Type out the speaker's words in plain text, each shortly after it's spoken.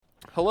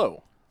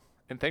Hello,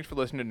 and thanks for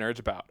listening to Nerds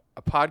About,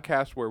 a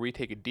podcast where we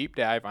take a deep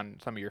dive on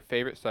some of your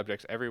favorite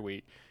subjects every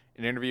week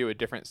and interview a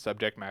different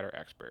subject matter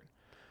expert.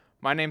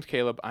 My name's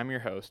Caleb, I'm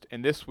your host,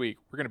 and this week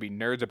we're going to be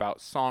nerds about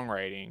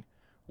songwriting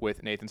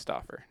with Nathan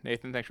Stauffer.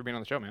 Nathan, thanks for being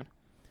on the show, man.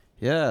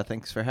 Yeah,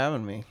 thanks for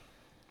having me.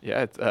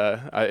 Yeah,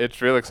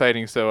 it's real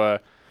exciting. So,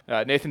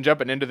 Nathan,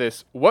 jumping into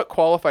this, what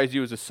qualifies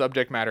you as a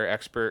subject matter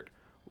expert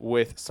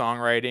with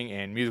songwriting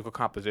and musical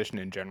composition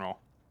in general?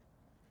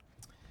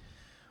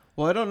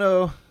 Well, I don't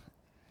know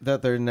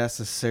that there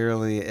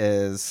necessarily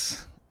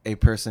is a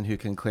person who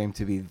can claim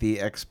to be the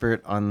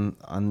expert on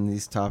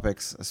these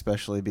topics,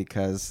 especially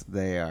because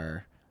they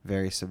are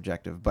very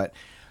subjective. But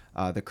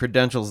the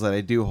credentials that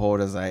I do hold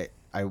as I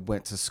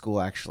went to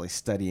school actually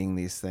studying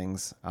these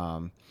things.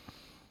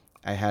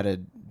 I had a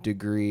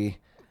degree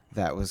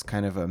that was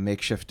kind of a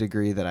makeshift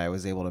degree that I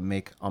was able to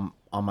make on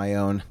my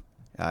own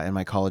in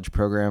my college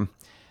program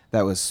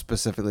that was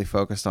specifically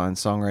focused on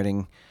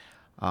songwriting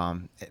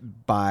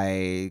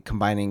by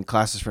combining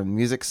classes from the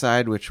music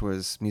side, which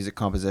was music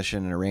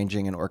composition and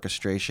arranging and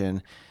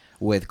orchestration,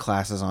 with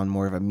classes on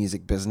more of a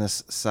music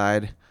business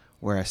side,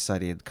 where I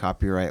studied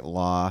copyright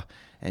law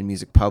and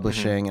music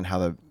publishing and how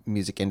the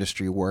music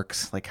industry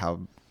works, like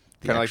how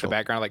Kind of like the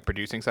background, like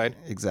producing side?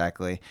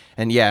 Exactly.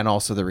 And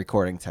also the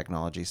recording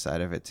technology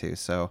side of it too.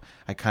 So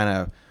I kind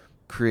of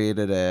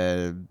created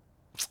a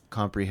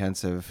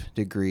comprehensive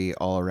degree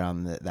all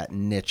around that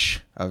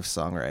niche of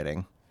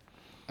songwriting.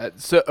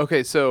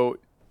 So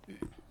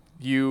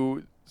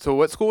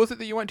what school was it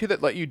that you went to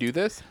that let you do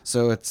this?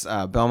 So it's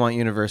Belmont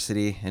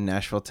University in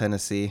Nashville,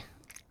 Tennessee,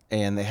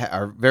 and they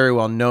are very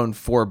well known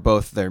for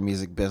both their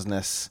music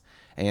business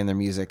and their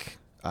music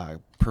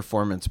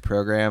performance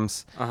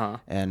programs.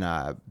 And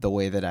the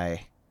way that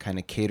I kind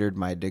of catered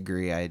my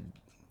degree, I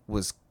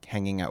was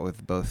hanging out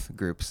with both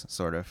groups,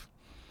 sort of.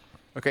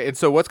 Okay, and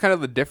so what's kind of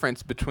the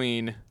difference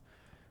between,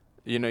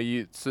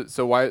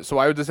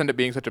 why would this end up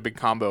being such a big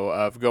combo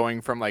of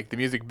going from like the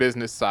music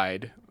business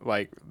side,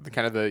 like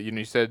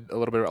you said a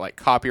little bit about like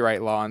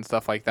copyright law and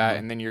stuff like that,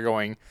 and then you're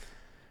going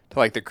to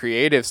like the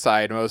creative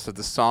side, most of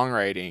the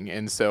songwriting,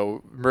 and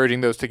so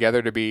merging those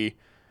together to be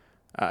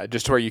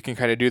just where you can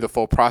kind of do the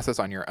full process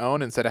on your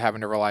own instead of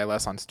having to rely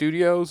less on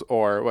studios,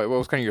 or what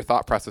was kind of your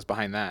thought process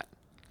behind that?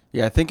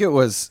 Yeah, I think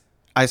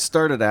I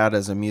started out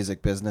as a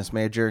music business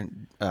major.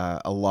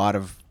 A lot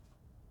of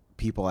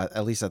people,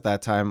 at least at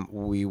that time,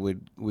 we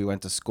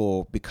went to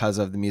school because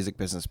of the music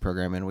business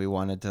program, and we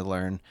wanted to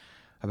learn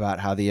about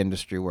how the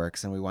industry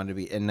works, and we wanted to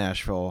be in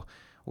Nashville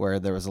where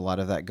there was a lot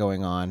of that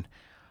going on.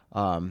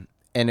 And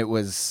it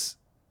was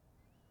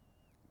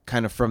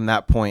kind of from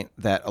that point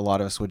that a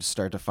lot of us would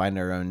start to find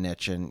our own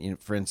niche. And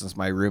for instance,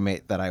 my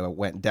roommate that I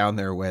went down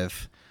there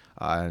with,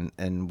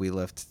 and we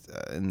lived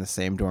in the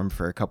same dorm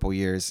for a couple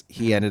years,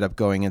 he ended up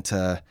going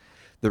into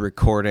the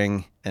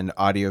recording and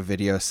audio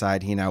video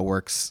side. He now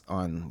works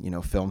on,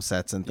 film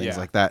sets and things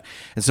like that.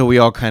 And so we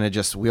all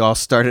we all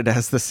started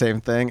as the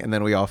same thing, and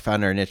then we all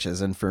found our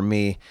niches. And for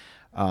me,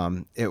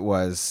 it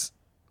was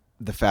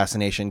the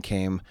fascination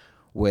came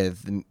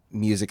with the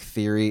music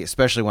theory,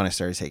 especially when I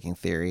started taking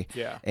theory.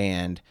 Yeah.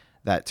 And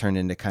that turned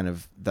into kind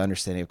of the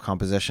understanding of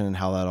composition and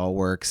how that all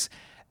works.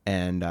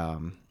 And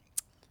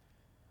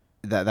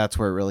that's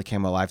where it really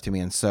came alive to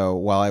me. And so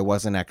while I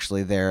wasn't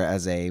actually there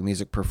as a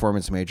music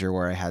performance major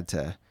where I had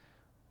to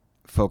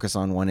focus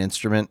on one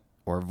instrument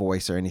or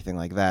voice or anything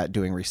like that,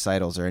 doing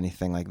recitals or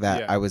anything like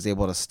that, I was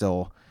able to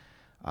still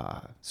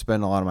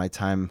spend a lot of my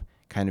time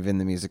kind of in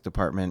the music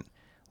department,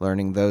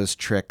 learning those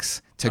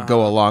tricks to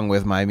go along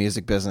with my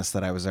music business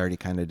that I was already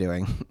kind of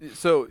doing.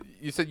 So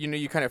you said,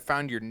 you kind of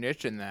found your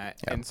niche in that.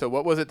 Yeah. And so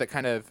what was it that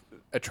kind of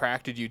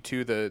attracted you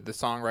to the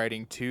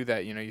songwriting, to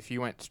that, if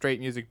you went straight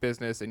music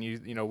business and you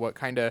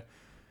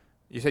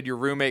said your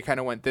roommate kind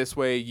of went this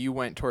way, you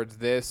went towards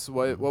this.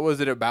 What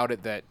was it about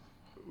it that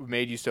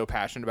made you so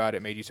passionate about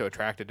it, made you so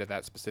attracted to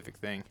that specific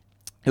thing?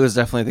 It was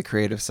definitely the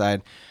creative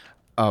side.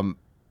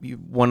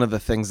 One of the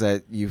things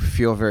that you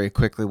feel very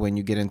quickly when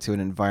you get into an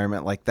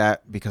environment like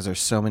that, because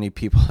there's so many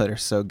people that are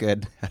so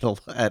good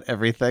at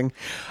everything,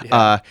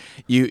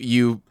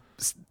 you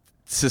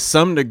to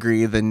some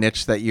degree, the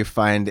niche that you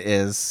find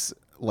is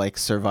like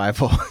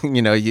survival.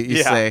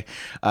 You say,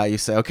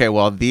 okay,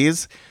 well,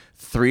 these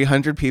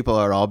 300 people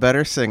are all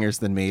better singers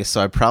than me,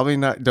 so I probably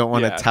don't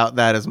want to tout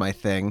that as my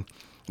thing.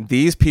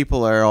 These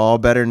people are all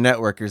better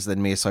networkers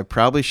than me, so I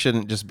probably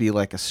shouldn't just be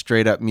like a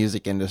straight up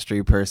music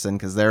industry person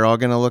because they're all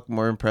going to look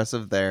more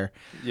impressive there.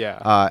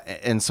 Yeah.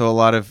 And so a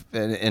lot of,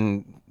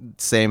 and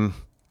same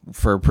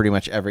for pretty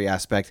much every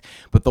aspect.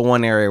 But the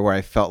one area where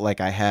I felt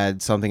like I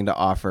had something to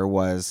offer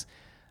was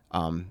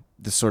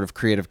the sort of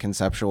creative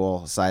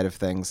conceptual side of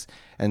things.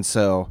 And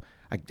so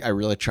I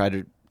really try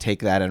to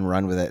take that and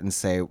run with it and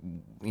say,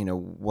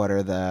 what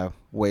are the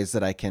ways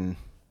that I can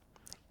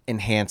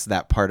enhance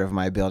that part of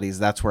my abilities?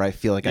 That's where I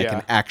feel like I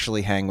can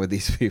actually hang with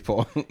these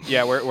people.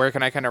 Where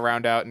can I kind of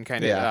round out and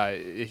kind of,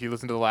 if you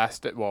listen to the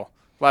last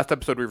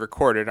episode we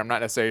recorded, I'm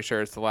not necessarily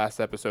sure it's the last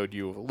episode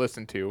you've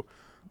listened to,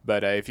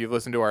 but if you've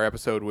listened to our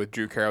episode with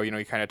Drew Carroll,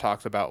 he kind of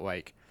talks about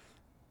like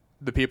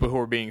the people who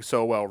are being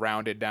so well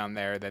rounded down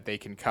there that they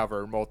can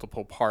cover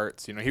multiple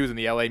parts. You know, he was in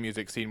the LA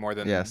music scene more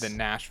than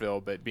Nashville,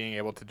 but being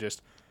able to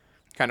just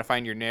kind of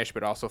find your niche,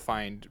 but also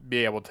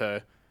be able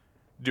to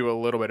do a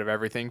little bit of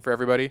everything for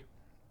everybody.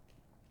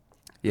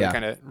 Yeah.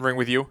 Kind of ring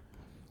with you.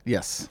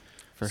 Yes,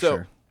 for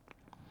sure.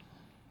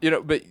 You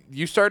know, but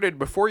you started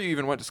before you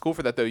even went to school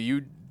for that, though.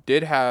 You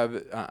did have,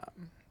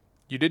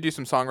 you did do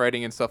some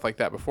songwriting and stuff like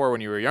that before when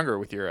you were younger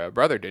with your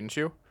brother, didn't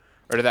you?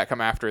 Or did that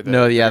come after?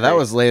 No, yeah, that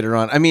was later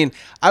on. I mean,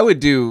 I would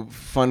do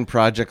fun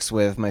projects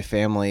with my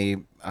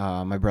family,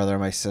 my brother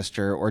and my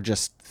sister, or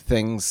just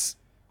things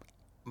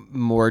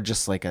more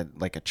just like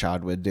a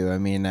child would do. I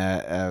mean,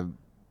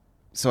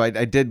 so I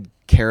did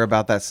care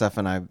about that stuff,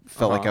 and I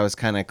felt like I was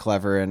kind of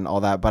clever and all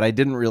that, but I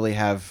didn't really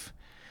have.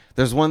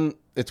 It's one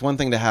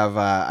thing to have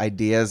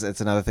ideas.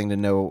 It's another thing to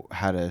know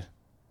how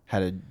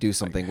to do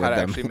something with them. How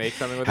to actually make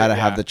something with how to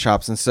have the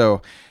chops. And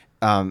so,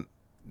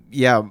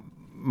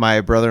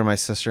 my brother and my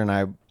sister and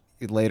I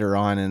later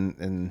on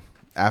and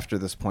after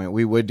this point,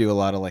 we would do a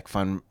lot of like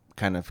fun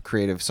kind of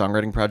creative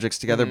songwriting projects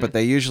together, but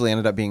they usually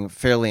ended up being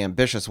fairly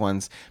ambitious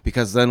ones,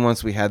 because then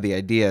once we had the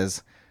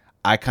ideas,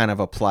 I kind of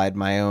applied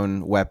my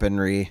own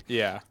weaponry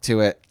to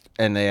it,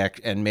 and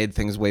and made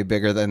things way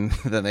bigger than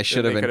they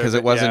should have been, because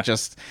it wasn't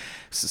just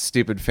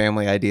stupid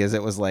family ideas.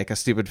 It was like a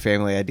stupid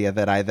family idea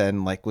that I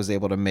then like was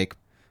able to make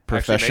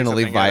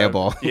professionally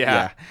viable.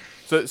 Yeah.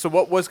 So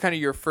what was kind of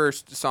your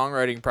first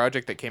songwriting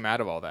project that came out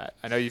of all that?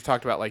 I know you've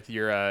talked about like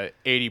your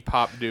 80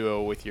 pop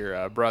duo with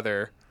your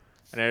brother,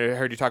 and I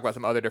heard you talk about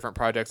some other different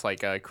projects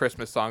like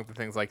Christmas songs and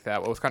things like that.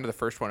 What was kind of the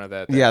first one of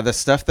that? Yeah, the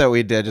stuff that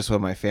we did just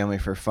with my family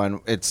for fun.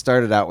 It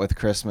started out with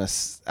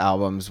Christmas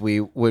albums. We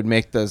would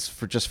make those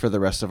for the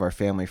rest of our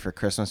family for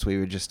Christmas. We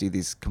would just do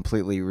these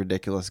completely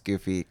ridiculous,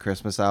 goofy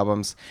Christmas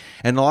albums,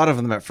 and a lot of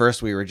them at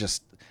first we were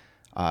just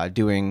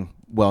doing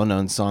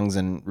well-known songs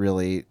in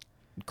really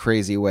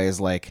crazy ways,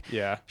 like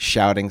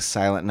shouting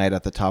Silent Night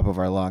at the top of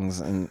our lungs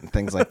and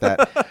things like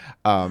that.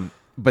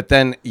 But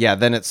then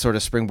it sort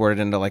of springboarded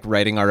into like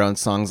writing our own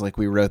songs. Like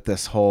we wrote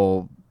this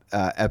whole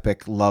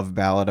epic love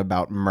ballad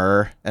about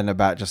myrrh and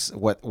about just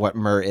what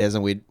myrrh is,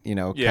 and we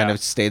kind of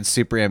stayed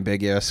super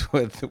ambiguous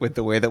with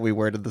the way that we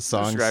worded the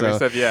song,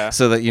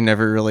 so that you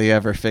never really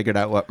ever figured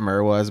out what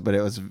myrrh was, but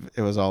it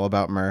was all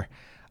about myrrh.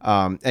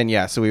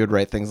 So we would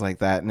write things like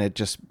that, and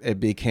it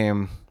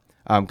became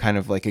kind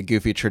of like a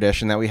goofy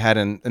tradition that we had,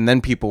 and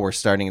then people were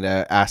starting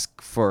to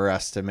ask for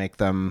us to make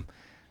them,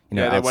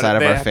 outside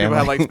of our family. People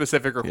had like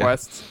specific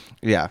requests.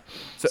 Yeah.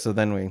 So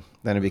then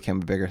it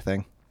became a bigger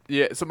thing.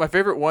 Yeah. So my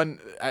favorite one,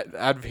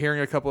 out of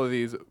hearing a couple of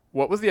these,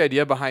 what was the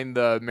idea behind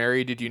the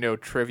Mary Did You Know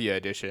Trivia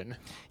Edition?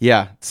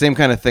 Yeah, same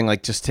kind of thing.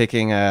 Like just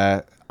taking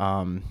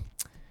even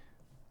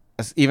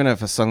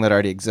if a song that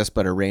already exists,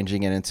 but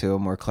arranging it into a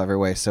more clever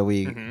way. So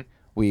we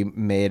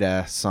made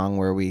a song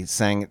where we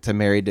sang to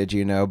Mary Did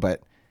You Know,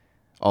 but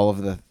all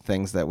of the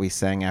things that we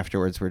sang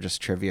afterwards were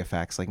just trivia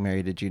facts, like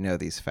Mary, did you know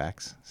these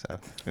facts? So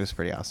it was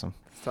pretty awesome.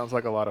 Sounds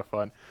like a lot of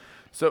fun.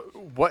 So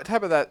what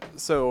type of that,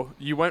 so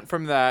you went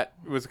from that,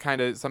 was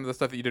kind of some of the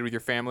stuff that you did with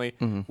your family.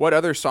 Mm-hmm. What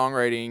other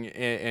songwriting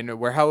and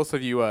how else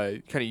have you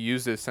kind of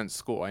used this since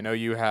school? I know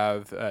you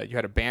have, you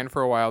had a band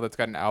for a while that's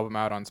got an album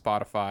out on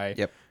Spotify.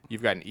 Yep.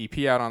 You've got an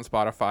EP out on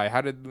Spotify.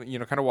 How did,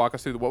 kind of walk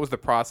us through, what was the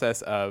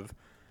process of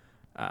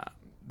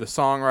the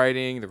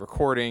songwriting, the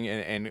recording,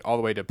 and all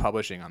the way to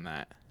publishing on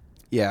that?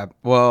 Yeah,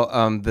 well,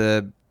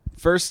 the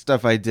first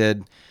stuff I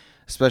did,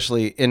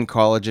 especially in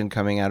college and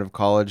coming out of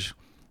college,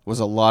 was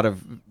a lot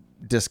of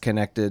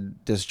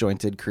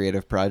disjointed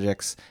creative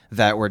projects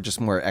that were just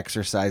more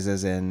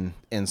exercises in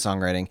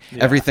songwriting.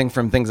 Yeah. Everything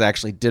from things I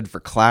actually did for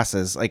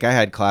classes. Like I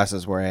had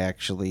classes where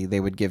they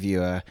would give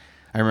you I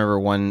remember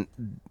one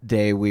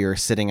day we were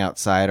sitting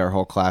outside, our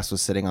whole class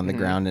was sitting on the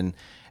ground,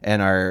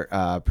 and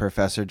our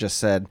professor just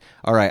said,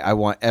 all right, I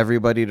want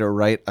everybody to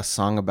write a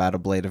song about a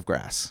blade of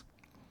grass.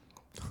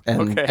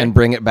 And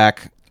bring it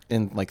back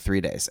in like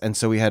 3 days. And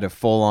so we had to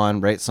full on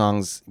write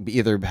songs,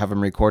 either have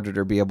them recorded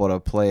or be able to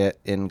play it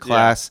in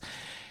class. Yeah.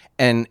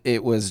 And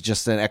it was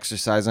just an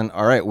exercise in,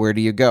 all right, where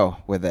do you go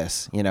with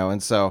this?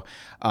 And so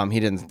he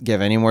didn't give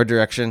any more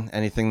direction,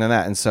 anything than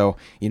that. And so,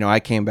 I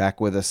came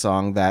back with a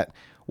song that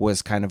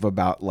was kind of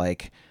about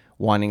like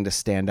wanting to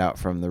stand out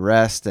from the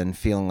rest and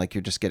feeling like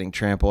you're just getting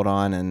trampled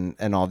on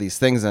and all these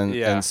things.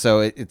 And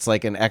so it's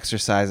like an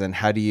exercise in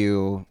how do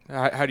you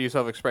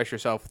self-express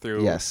yourself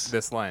through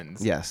this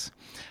lens? Yes.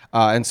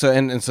 And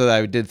so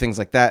I did things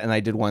like that, and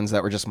I did ones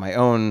that were just my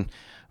own,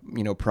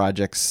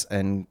 projects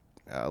and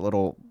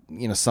little,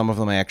 some of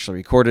them I actually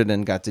recorded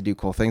and got to do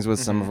cool things with.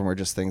 Mm-hmm. Some of them were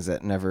just things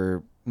that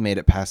never made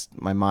it past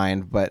my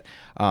mind. But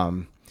a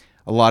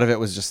lot of it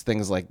was just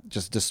things like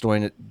just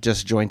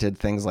disjointed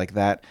things like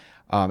that.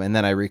 And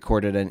then I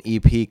recorded an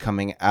EP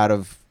coming out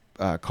of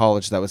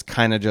college that was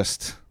kind of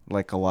just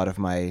like a lot of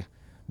my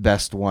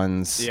best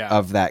ones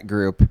of that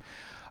group.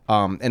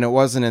 And it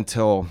wasn't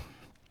until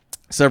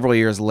several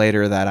years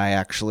later that I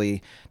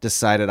actually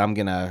decided I'm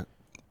going to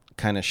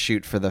kind of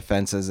shoot for the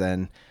fences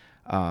and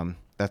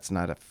that's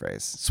not a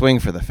phrase. Swing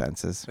for the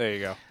fences. There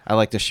you go. I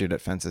like to shoot at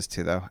fences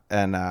too, though.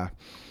 And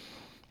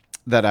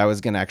that I was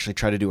going to actually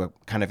try to do a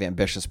kind of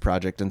ambitious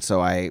project. And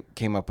so I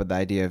came up with the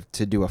idea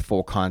to do a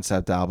full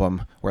concept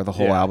album where the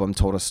whole album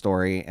told a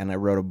story, and I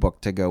wrote a book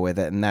to go with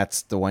it. And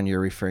that's the one you're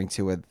referring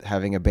to with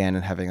having a band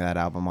and having that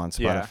album on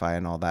Spotify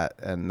and all that.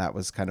 And that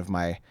was kind of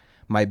my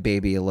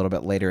baby a little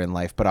bit later in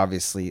life. But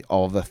obviously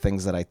all the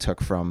things that I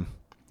took from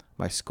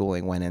my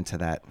schooling went into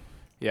that.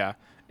 Yeah.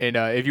 And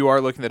if you are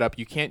looking that up,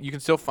 you can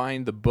still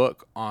find the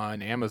book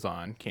on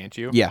Amazon, can't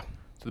you? Yeah.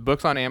 So the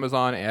book's on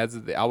Amazon, as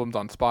the album's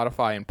on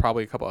Spotify and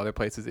probably a couple other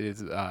places. It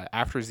is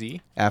After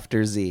Z.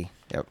 After Z.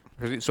 Yep.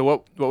 So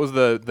what was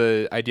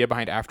the idea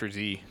behind After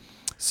Z?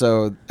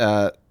 So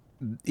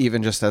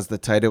even just as the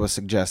title would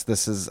suggest,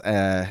 this is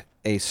a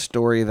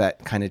story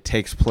that kind of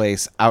takes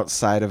place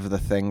outside of the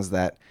things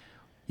that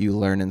you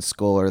learn in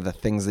school or the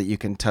things that you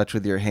can touch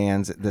with your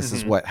hands. This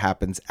is what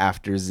happens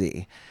after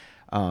Z.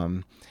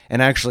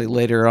 And actually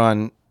later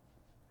on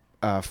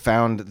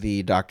found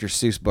the Dr.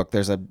 Seuss book.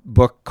 There's a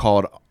book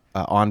called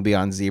On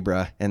Beyond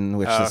Zebra, in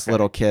which this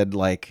little kid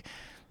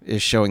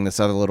is showing this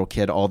other little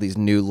kid all these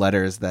new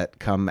letters that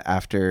come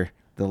after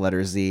the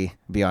letter Z,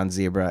 Beyond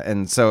Zebra.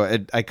 And so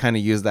I kind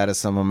of used that as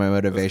some of my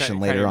motivation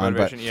later on.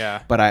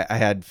 But I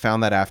had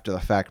found that after the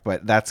fact.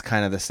 But that's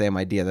kind of the same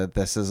idea, that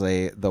this is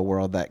the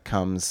world that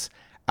comes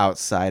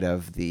outside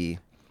of the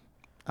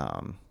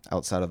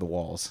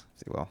walls,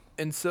 if you will.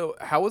 And so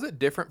how was it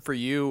different for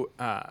you?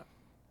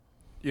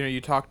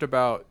 You talked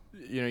about,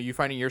 you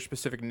finding your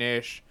specific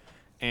niche,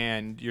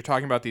 and you're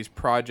talking about these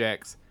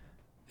projects.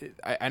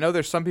 I know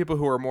there's some people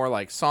who are more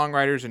like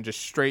songwriters and just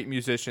straight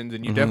musicians,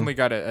 and you definitely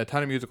got a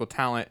ton of musical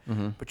talent,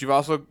 but you've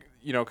also,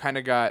 kind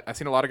of I've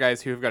seen a lot of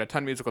guys who have got a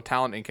ton of musical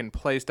talent and can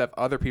play stuff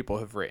other people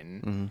have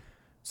written.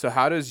 So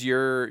how does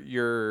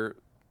your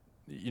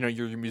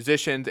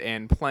musicians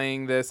and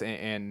playing this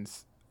and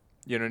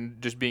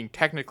just being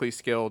technically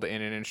skilled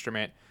in an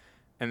instrument,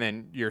 and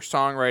then your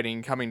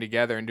songwriting coming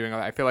together and doing all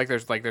that? I feel like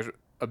there's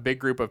a big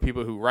group of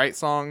people who write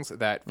songs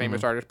that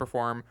famous artists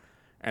perform,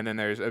 and then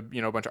there's a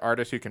bunch of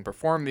artists who can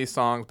perform these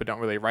songs but don't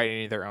really write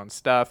any of their own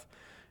stuff.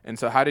 And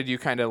so how did you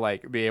kind of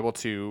be able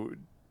to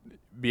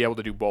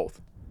do both?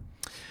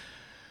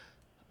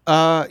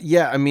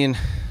 Yeah, I mean,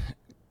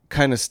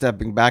 kind of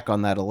stepping back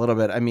on that a little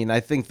bit. I mean, I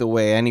think the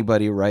way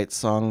anybody writes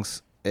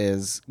songs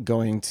is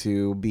going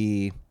to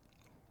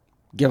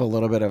give a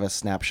little bit of a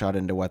snapshot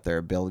into what their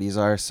abilities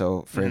are.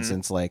 So for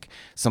instance, like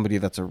somebody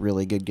that's a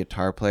really good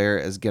guitar player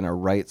is going to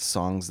write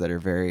songs that are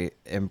very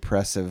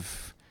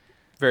impressive,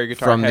 very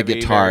guitar from heavy, the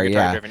guitar. very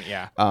guitar Yeah. driven,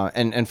 yeah.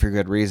 And for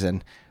good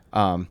reason.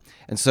 And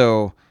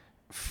so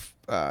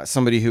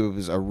somebody who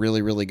is a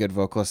really, really good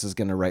vocalist is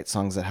going to write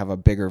songs that have a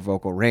bigger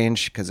vocal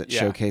range because it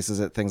showcases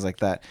it, things like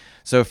that.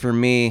 So for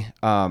me,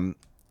 I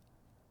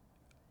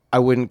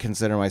wouldn't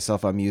consider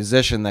myself a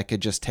musician that could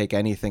just take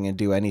anything and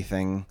do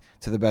anything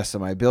to the best of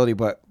my ability.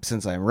 But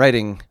since I'm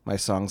writing my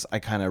songs, I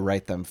kind of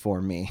write them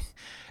for me.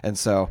 And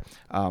so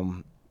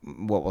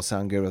what will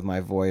sound good with my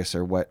voice,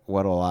 or what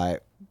will I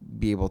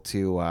be able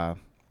to,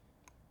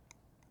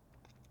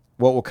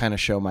 what will kind of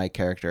show my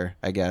character,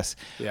 I guess.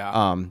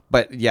 Yeah.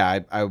 But yeah,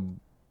 I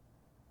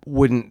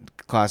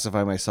wouldn't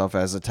classify myself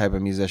as a type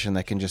of musician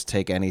that can just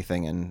take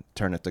anything and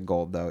turn it to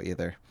gold, though,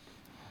 either.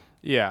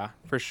 Yeah,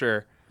 for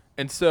sure.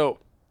 And so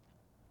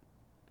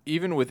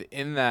even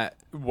within that,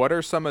 what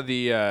are some of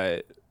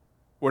the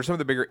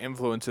bigger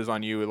influences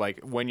on you?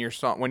 Like when you're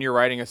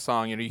writing a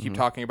song, you keep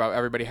talking about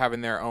everybody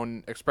having their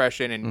own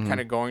expression and kind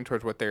of going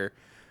towards what they're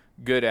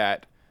good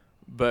at.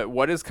 But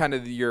what is kind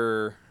of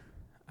your,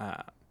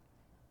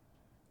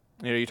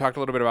 you talked a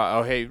little bit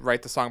about, hey,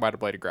 write the song about a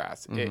blade of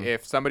grass.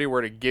 If somebody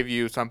were to give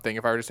you something,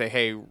 if I were to say,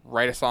 hey,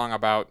 write a song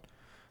about,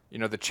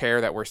 the chair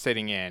that we're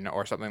sitting in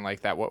or something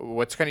like that,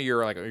 what's kind of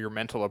your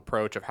mental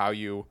approach of how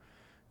you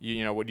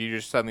would you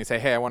just suddenly say,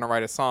 hey, I want to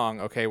write a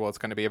song. Okay, well, it's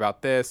going to be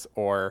about this.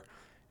 Or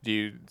do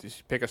you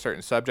just pick a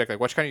certain subject? Like,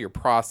 what's kind of your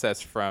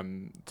process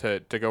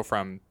to go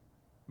from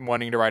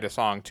wanting to write a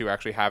song to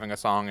actually having a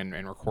song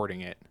and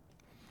recording it?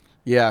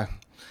 Yeah,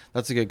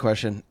 that's a good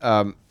question.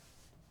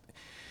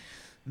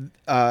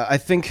 I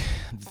think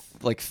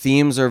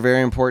themes are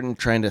very important.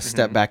 Trying to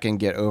step back and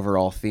get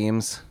overall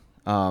themes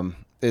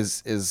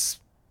is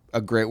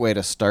a great way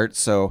to start.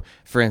 So,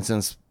 for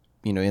instance,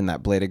 in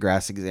that blade of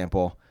grass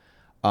example,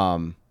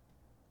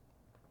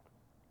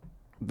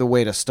 the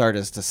way to start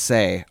is to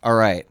say, all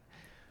right,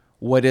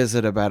 what is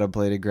it about a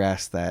blade of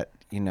grass that,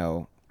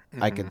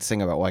 I could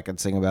sing about? Well, I could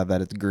sing about that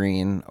it's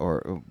green,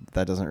 or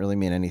that doesn't really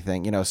mean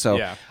anything, So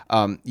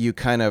you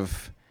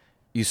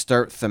you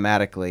start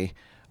thematically.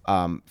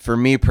 For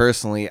me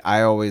personally,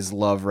 I always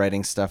love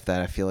writing stuff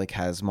that I feel like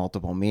has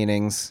multiple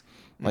meanings,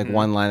 like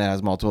one line that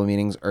has multiple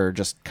meanings, or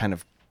just kind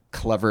of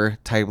clever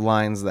type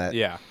lines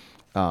that,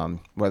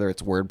 whether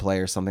it's wordplay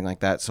or something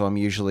like that. So I'm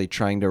usually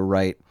trying to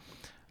write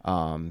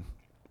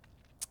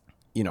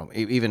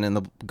even in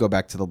the go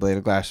back to the Blade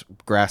of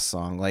Grass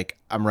song, like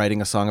I'm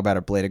writing a song about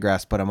a blade of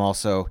grass, but I'm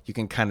also, you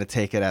can kind of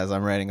take it as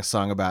I'm writing a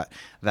song about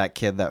that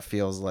kid that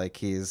feels like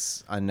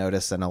he's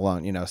unnoticed and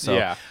alone, so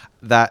Yeah.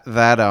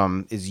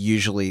 that is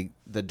usually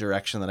the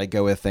direction that I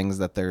go with things,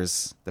 that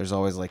there's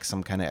always like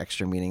some kind of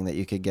extra meaning that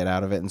you could get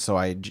out of it. And so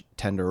I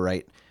tend to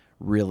write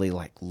really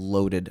like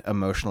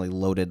emotionally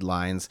loaded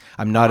lines.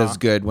 I'm not as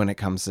good when it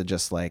comes to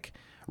just like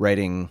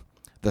writing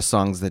the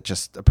songs that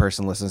just a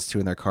person listens to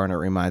in their car and it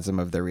reminds them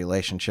of their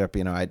relationship.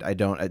 I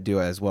don't do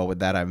as well with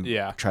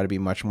that. Try to be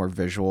much more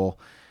visual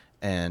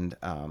and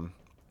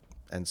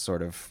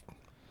sort of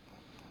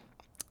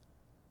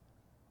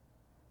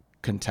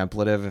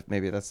contemplative, if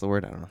maybe that's the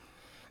word. I don't know.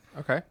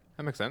 Okay,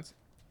 that makes sense.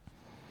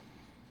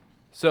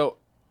 So,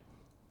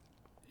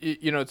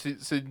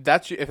 so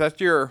that's, if that's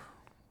your,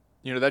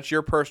 that's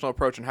your personal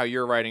approach and how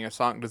you're writing a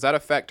song. Does that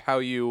affect how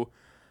you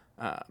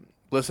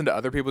listen to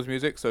other people's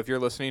music? So if you're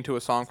listening to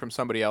a song from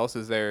somebody else,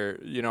 is there,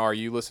 are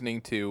you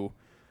listening to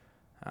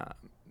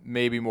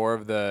maybe more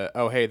of the,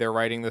 oh, hey, they're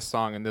writing this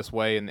song in this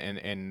way,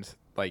 and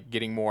like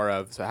getting more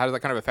of, so how does that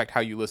kind of affect how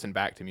you listen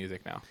back to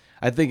music now?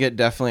 I think it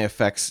definitely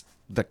affects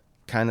the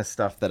kind of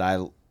stuff that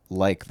I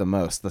like the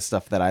most. The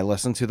stuff that I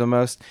listen to the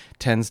most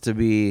tends to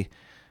be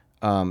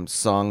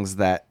songs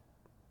that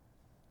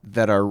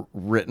are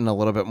written a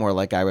little bit more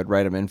like I would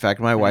write them. In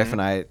fact, my wife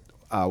and I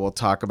will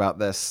talk about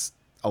this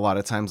a lot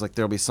of times. Like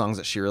there'll be songs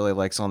that she really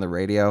likes on the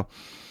radio,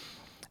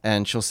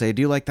 and she'll say,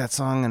 "Do you like that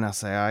song?" And I'll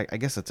say, I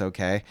guess it's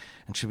okay.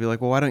 And she'll be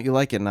like, "Well, why don't you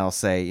like it?" And I'll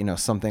say,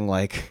 something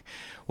like,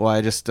 "Well,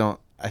 I just don't.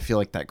 I feel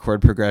like that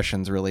chord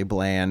progression's really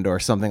bland," or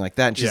something like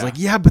that. And she's like,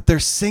 "Yeah, but they're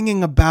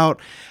singing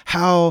about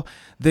how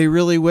they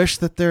really wish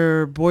that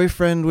their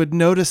boyfriend would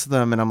notice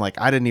them." And I'm like,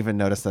 I didn't even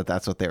notice that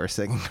that's what they were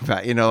singing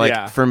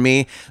about. For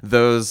me,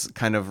 those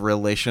kind of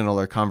relational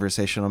or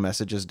conversational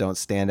messages don't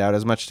stand out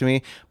as much to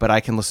me, but I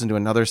can listen to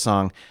another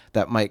song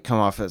that might come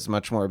off as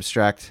much more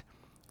abstract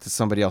to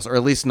somebody else, or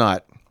at least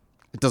not.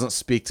 It doesn't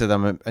speak to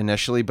them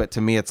initially, but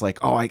to me, it's like,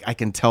 oh, I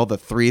can tell the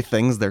three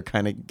things they're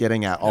kind of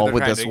getting at all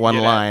with this one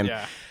line.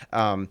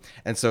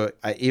 And so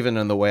even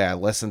in the way I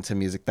listen to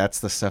music, that's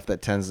the stuff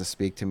that tends to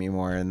speak to me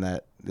more, and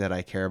that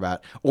I care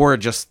about. Or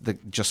just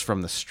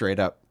from the straight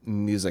up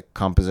music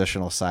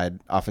compositional side,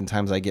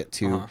 oftentimes I get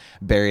too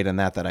buried in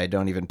that I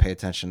don't even pay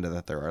attention to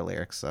that there are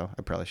lyrics. So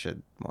I probably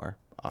should more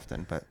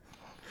often, but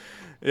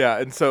yeah.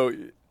 And so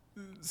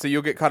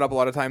you'll get caught up a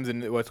lot of times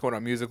in what's going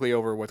on musically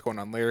over what's going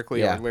on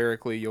lyrically, or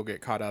lyrically you'll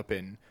get caught up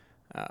in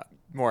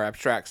more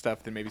abstract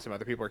stuff than maybe some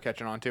other people are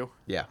catching on to.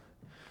 Yeah.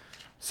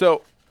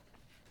 So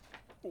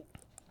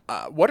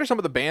what are some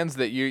of the bands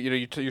that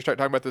you start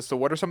talking about this? So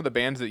what are some of the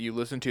bands that you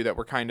listened to that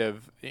were kind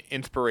of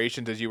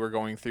inspirations as you were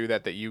going through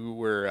that you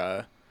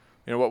were,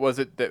 what was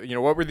it that,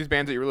 what were these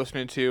bands that you were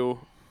listening to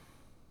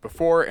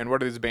before, and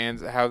what are these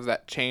bands, how does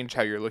that change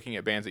how you're looking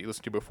at bands that you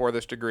listened to before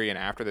this degree and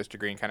after this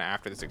degree and kind of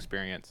after this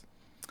experience?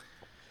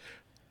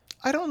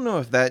 I don't know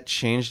if that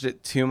changed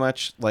it too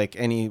much, like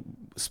any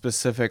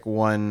specific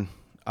one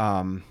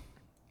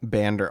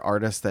band or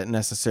artist that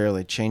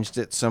necessarily changed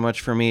it so much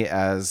for me,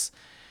 as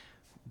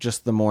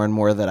just the more and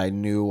more that I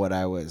knew what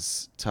I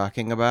was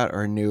talking about,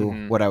 or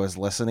knew what I was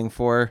listening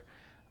for.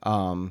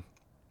 I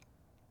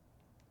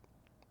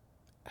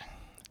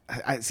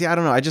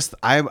don't know.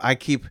 I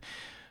keep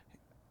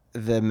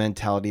the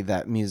mentality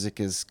that music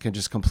is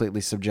just completely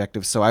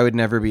subjective. So I would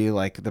never be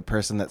like the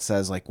person that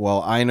says like,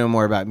 well, I know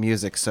more about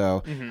music,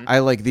 so I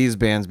like these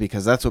bands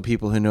because that's what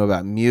people who know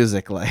about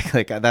music like.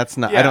 Like that's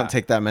not, I don't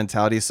take that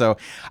mentality. So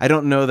I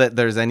don't know that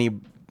there's any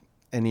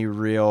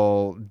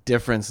real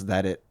difference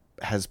that it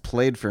has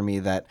played for me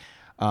that,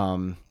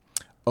 now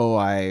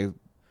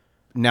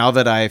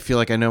that I feel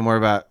like I know more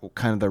about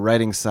kind of the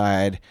writing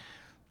side,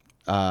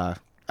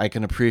 I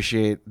can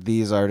appreciate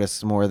these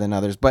artists more than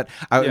others. But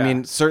I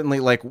mean, certainly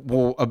like,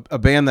 a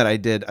band that I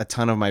did a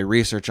ton of my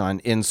research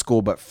on in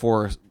school, but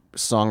for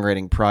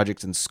songwriting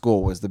projects in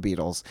school, was the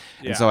Beatles.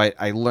 And so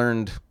I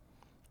learned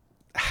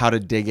how to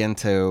dig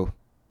into,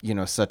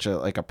 such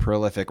a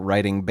prolific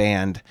writing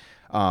band.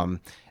 And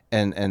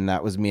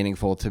that was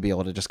meaningful to be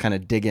able to just kind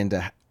of dig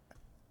into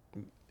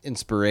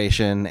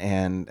inspiration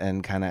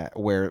and kind of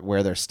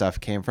where their stuff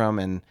came from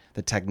and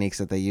the techniques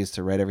that they used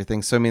to write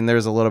everything. So, I mean,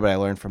 there's a little bit I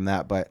learned from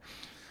that, but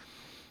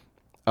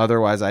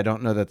otherwise, I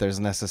don't know that there's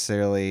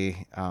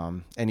necessarily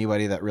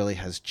anybody that really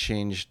has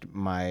changed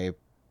my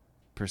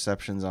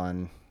perceptions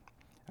on,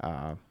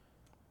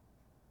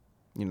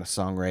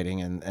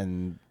 songwriting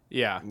and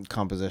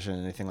composition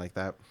and anything like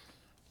that.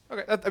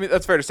 Okay,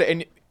 that's fair to say.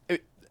 And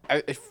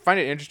I find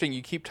it interesting.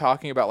 You keep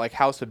talking about like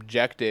how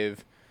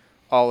subjective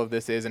all of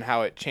this is and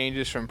how it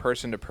changes from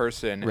person to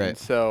person. Right. And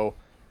so,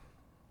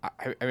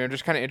 I mean, I'm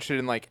just kind of interested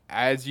in like,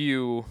 as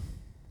you, I'm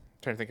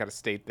trying to think how to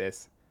state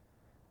this.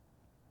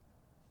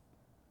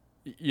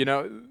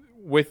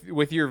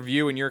 With your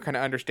view and your kind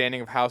of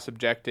understanding of how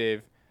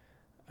subjective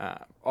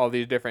all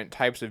these different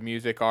types of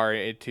music are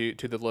to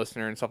the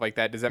listener and stuff like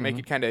that, does that make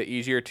it kind of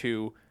easier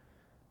to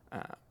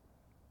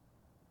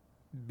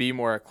be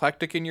more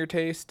eclectic in your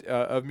taste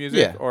of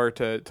music, or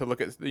to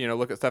look at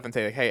look at stuff and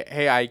say like,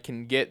 hey, I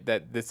can get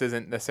that this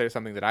isn't necessarily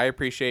something that I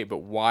appreciate, but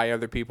why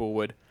other people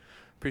would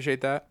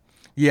appreciate that?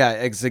 Yeah,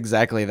 it's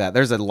exactly that.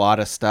 There's a lot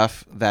of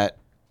stuff that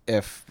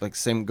if like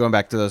same going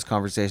back to those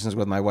conversations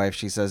with my wife,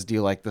 she says, "Do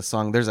you like this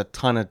song?" There's a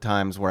ton of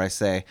times where I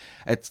say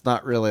it's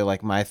not really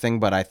like my thing,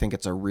 but I think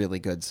it's a really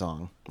good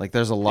song. Like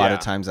there's a lot of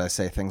times I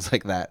say things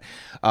like that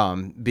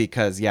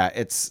because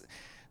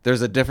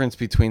there's a difference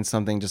between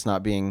something just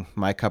not being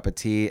my cup of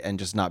tea and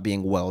just not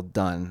being well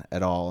done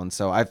at all. And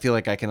so I feel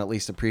like I can at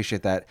least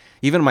appreciate that.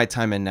 Even in my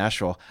time in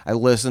Nashville, I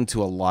listened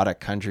to a lot of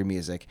country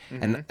music,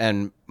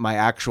 and my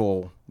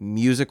actual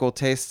musical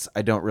tastes,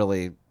 I don't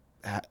really,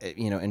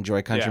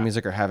 enjoy country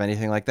music or have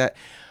anything like that.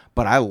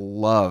 But I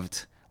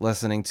loved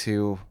listening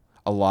to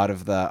a lot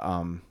of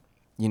the,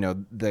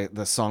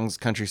 the songs,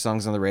 country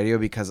songs on the radio,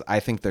 because I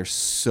think they're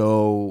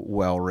so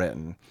well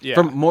written. Yeah.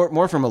 From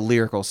more from a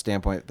lyrical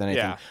standpoint than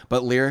anything. Yeah.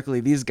 But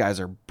lyrically, these guys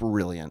are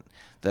brilliant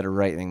that are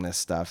writing this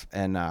stuff,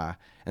 and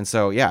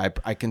so yeah,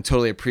 I can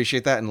totally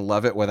appreciate that and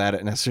love it without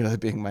it necessarily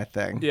being my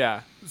thing.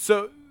 Yeah.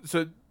 So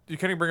you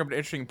kind of bring up an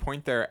interesting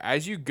point there.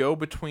 As you go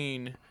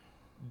between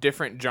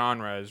different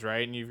genres,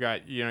 right? And you've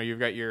got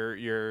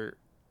your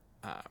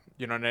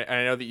and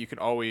I know that you can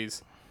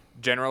always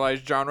generalize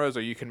genres,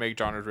 or you can make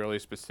genres really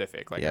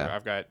specific. Like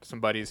I've got some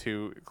buddies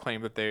who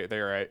claim that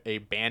they're a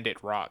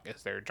bandit rock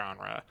as their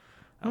genre,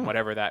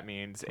 whatever that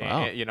means.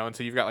 Wow. And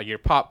so you've got like your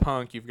pop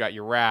punk, you've got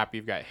your rap,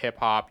 you've got hip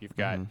hop, you've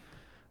got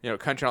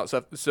country and all that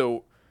stuff.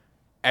 So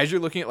as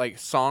you're looking at like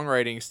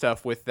songwriting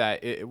stuff with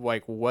that,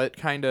 like what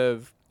kind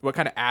of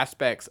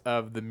aspects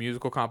of the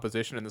musical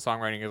composition and the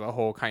songwriting as a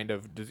whole kind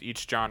of does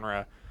each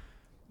genre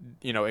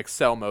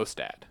excel most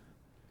at?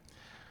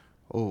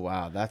 Oh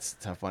wow, that's a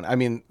tough one. I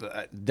mean,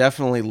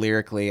 definitely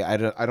lyrically, I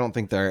don't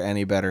think there are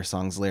any better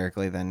songs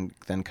lyrically than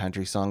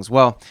country songs.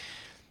 Well,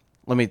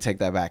 let me take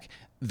that back.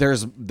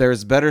 There's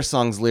better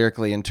songs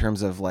lyrically in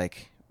terms of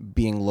like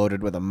being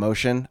loaded with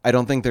emotion. I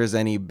don't think there's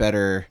any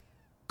better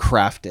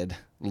crafted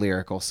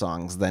lyrical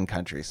songs than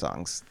country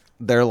songs.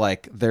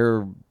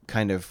 They're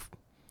kind of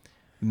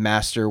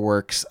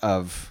masterworks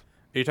of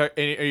Are you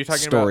talking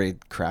story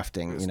about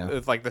crafting?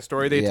 it's like the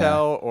story they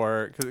tell,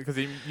 or because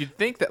you'd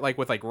think that like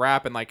with like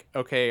rap and like,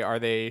 okay, how are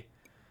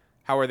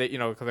they,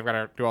 because they've got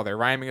to do all their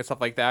rhyming and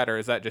stuff like that, or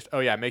is that just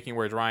making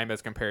words rhyme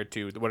as compared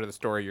to what are the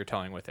story you're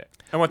telling with it?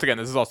 And once again,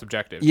 this is all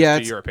subjective. Yeah,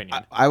 to your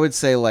opinion. I would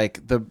say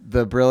like the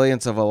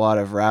brilliance of a lot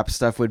of rap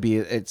stuff would be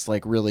it's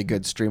like really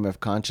good stream of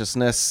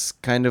consciousness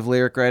kind of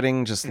lyric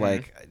writing, just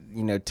like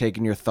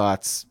taking your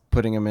thoughts,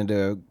 putting them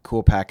into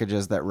cool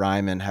packages that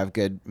rhyme and have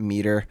good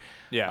meter.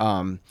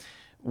 Yeah.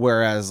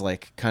 Whereas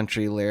like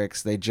country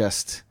lyrics, they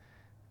just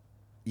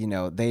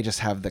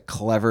have the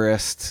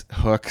cleverest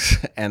hooks,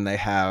 and they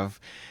have,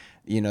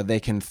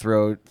 they can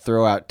throw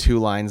out two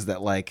lines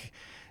that like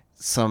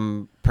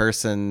some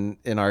person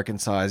in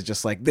Arkansas is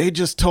just like, they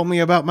just told me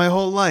about my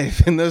whole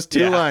life in those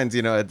two lines.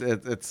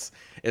 It's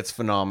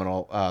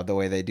phenomenal the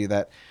way they do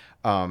that.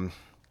 And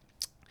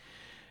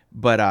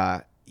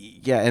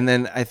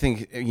then I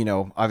think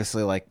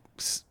obviously like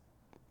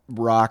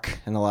rock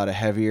and a lot of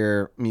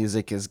heavier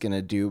music is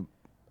gonna do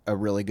a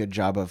really good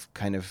job of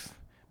kind of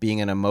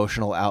being an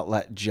emotional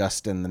outlet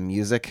just in the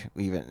music.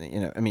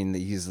 Even they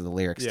use the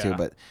lyrics too,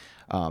 but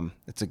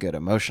it's a good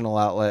emotional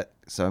outlet.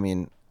 So I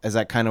mean, is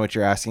that kind of what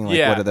you're asking? Like,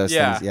 what are those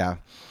things? Yeah,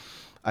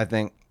 I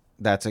think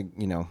that's a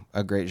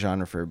great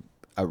genre for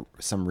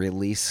some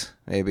release,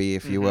 maybe,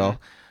 if you will.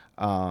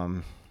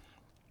 I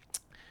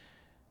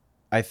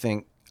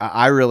think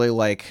I really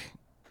like,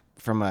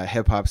 from a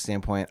hip hop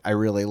standpoint, I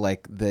really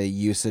like the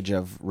usage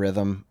of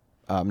rhythm.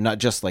 Not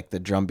just like the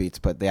drum beats,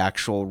 but the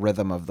actual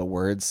rhythm of the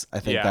words. I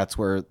think that's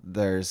where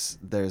there's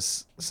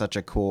such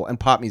a cool, and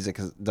pop music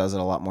does it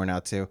a lot more now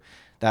too.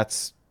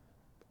 That's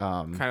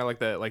kind of like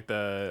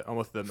the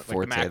almost the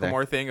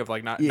Macklemore thing of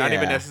like not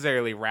even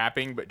necessarily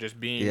rapping, but just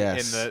being in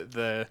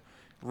the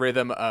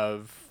rhythm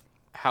of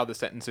how the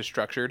sentence is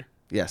structured.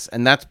 Yes,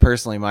 and that's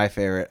personally my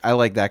favorite. I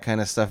like that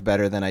kind of stuff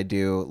better than I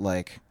do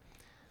like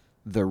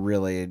the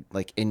really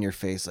like in your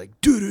face like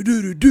do do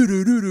do do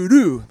do do do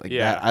do like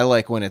that. I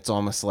like when it's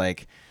almost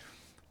like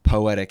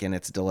poetic in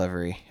its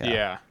delivery.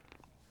 I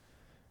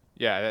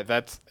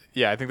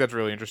think that's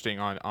really interesting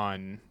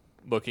on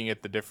looking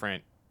at the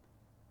different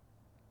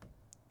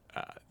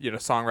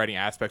songwriting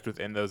aspects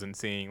within those and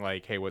seeing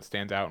like, hey, what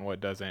stands out and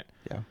what doesn't.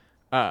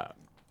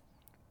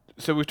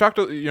 So we've talked,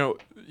 you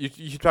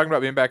talking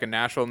about being back in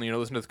Nashville and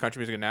listening to this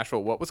country music in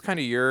Nashville. What was kind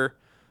of your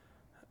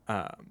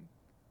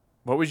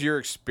what was your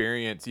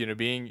experience,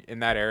 being in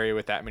that area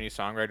with that many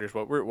songwriters?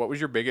 What was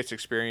your biggest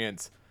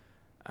experience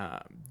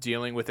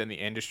dealing within the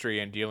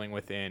industry and dealing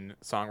within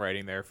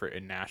songwriting there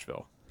in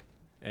Nashville?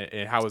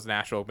 And how was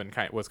Nashville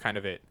was kind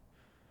of it?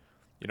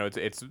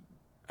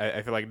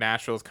 I feel like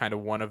Nashville is kind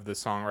of one of the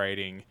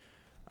songwriting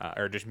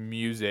or just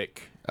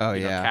music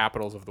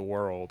capitals of the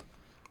world.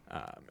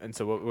 And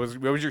so what was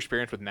your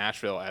experience with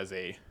Nashville as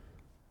a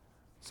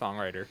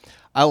songwriter?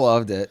 I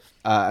loved it.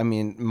 I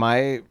mean,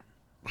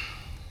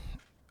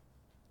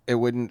 it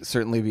wouldn't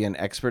certainly be an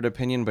expert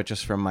opinion, but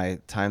just from my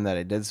time that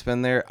I did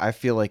spend there, I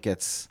feel like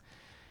it's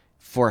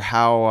for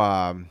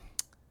how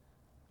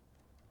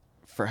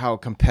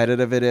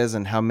competitive it is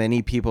and how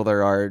many people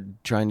there are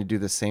trying to do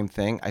the same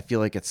thing. I feel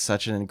like it's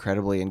such an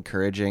incredibly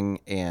encouraging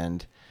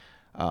and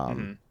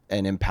an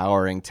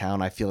empowering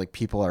town. I feel like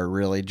people are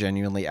really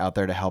genuinely out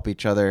there to help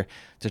each other,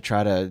 to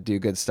try to do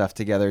good stuff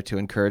together, to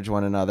encourage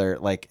one another.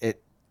 Like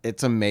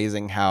it's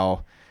amazing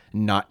how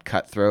not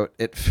cutthroat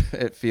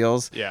it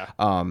feels. Yeah.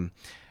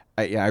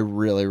 I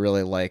really,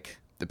 really like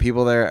the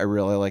people there. I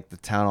really like the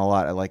town a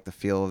lot. I like the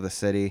feel of the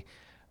city.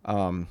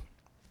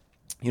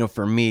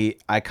 For me,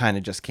 I kind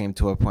of just came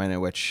to a point at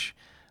which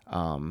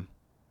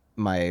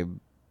my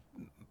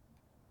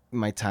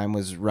time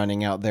was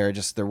running out there.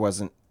 Just there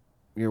weren't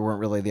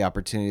really the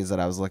opportunities that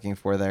I was looking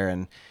for there.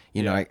 And,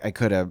 I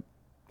kind of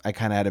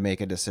had to make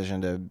a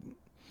decision to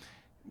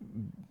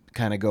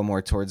kind of go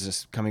more towards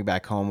just coming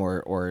back home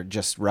or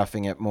just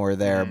roughing it more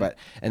there. But,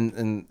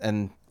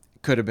 and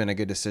could have been a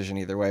good decision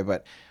either way,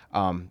 but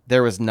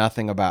there was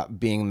nothing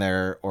about being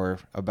there or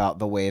about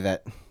the way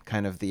that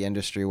kind of the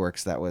industry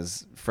works that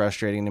was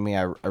frustrating to me.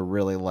 I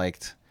really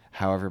liked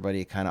how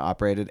everybody kind of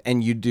operated,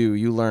 and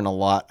you learn a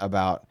lot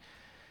about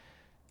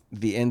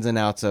the ins and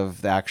outs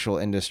of the actual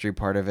industry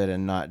part of it,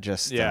 and not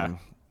just how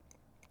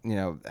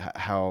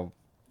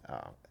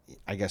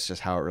I guess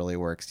just how it really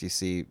works. You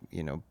see,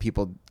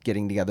 people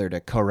getting together to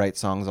co-write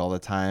songs all the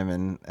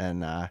time,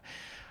 and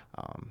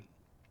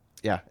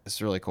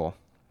it's really cool.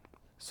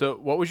 So,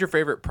 what was your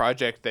favorite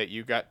project that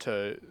you got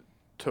to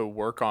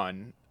work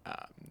on?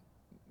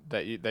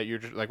 That you're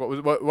just like,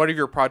 what are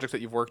your projects that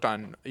you've worked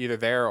on either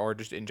there or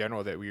just in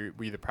general that were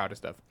the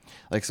proudest of?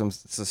 Like some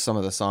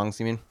of the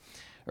songs, you mean,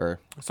 or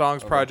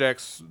songs,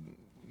 projects?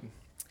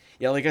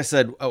 Yeah, like I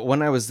said,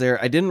 when I was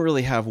there, I didn't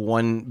really have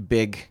one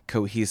big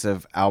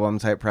cohesive album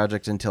type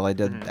project until I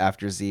did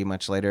After Z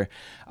much later.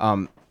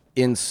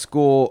 In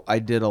school, I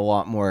did a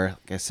lot more.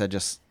 Like I said,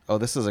 just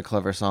this is a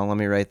clever song. Let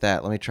me write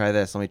that. Let me try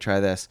this. Let me try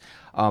this.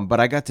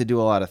 But I got to do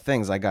a lot of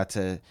things. I got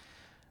to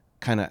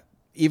kind of,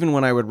 even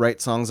when I would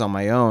write songs on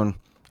my own,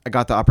 I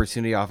got the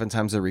opportunity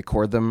oftentimes to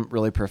record them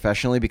really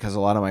professionally because a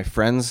lot of my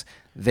friends,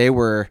 they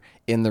were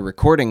in the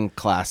recording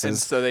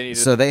classes. And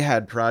so they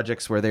had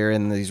projects where they're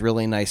in these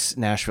really nice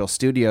Nashville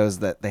studios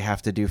that they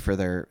have to do for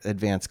their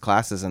advanced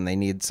classes, and they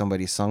need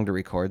somebody's song to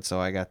record. So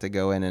I got to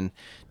go in and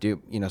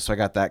do, so I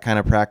got that kind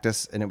of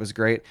practice, and it was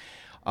great.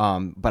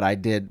 But I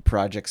did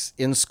projects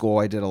in school.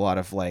 I did a lot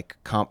of like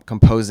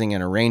composing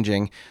and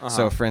arranging.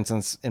 So for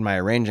instance, in my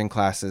arranging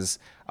classes,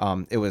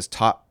 it was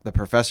the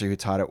professor who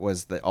taught it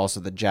was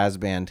also the jazz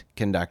band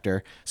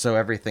conductor. So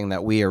everything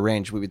that we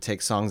arranged, we would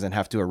take songs and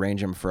have to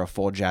arrange them for a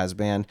full jazz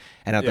band.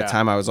 And at the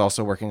time I was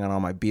also working on all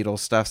my Beatles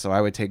stuff. So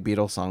I would take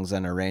Beatles songs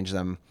and arrange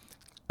them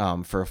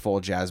for a full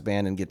jazz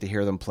band and get to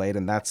hear them played.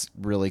 And that's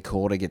really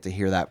cool to get to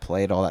hear that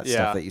played, all that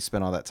stuff that you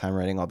spent all that time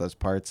writing, all those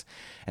parts.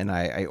 And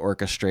I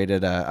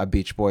orchestrated a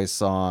Beach Boys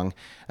song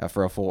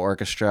for a full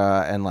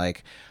orchestra. And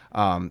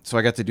so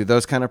I got to do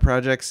those kind of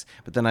projects,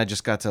 but then I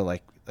just got to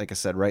like I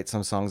said, write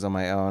some songs on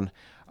my own.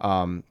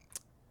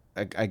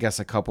 I guess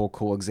a couple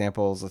cool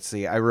examples. Let's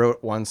see. I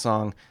wrote one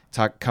song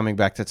coming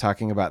back to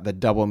talking about the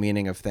double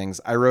meaning of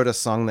things. I wrote a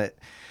song that,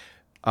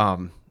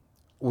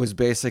 was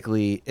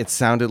basically, it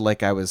sounded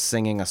like I was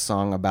singing a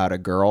song about a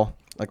girl.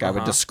 Like I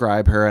would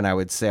describe her and I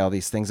would say all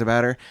these things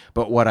about her.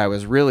 But what I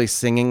was really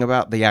singing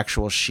about, the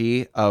actual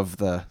she of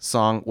the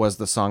song, was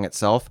the song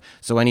itself.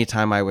 So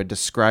anytime I would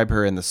describe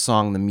her in the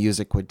song, the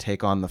music would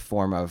take on the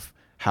form of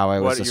how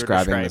I was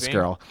describing this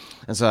girl.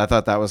 And so I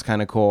thought that was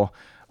kind of cool.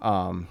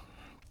 Trying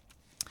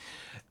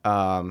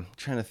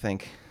to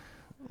think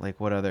like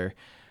what other,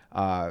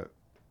 I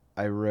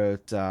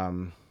wrote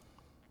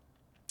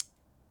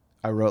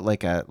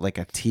like a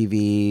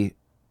TV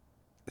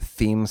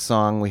theme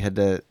song. We had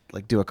to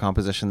like do a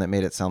composition that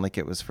made it sound like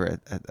it was for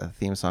a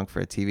theme song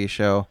for a TV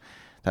show.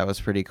 That was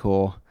pretty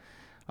cool.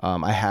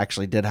 I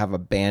actually did have a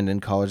band in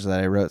college that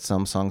I wrote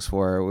some songs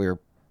for. We were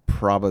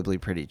probably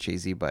pretty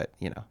cheesy, but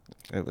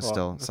it was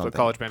still that's something. What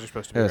college bands are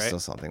supposed to be, It was right? still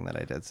something that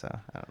I did. So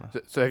I don't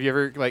know. So have you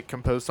ever like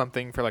composed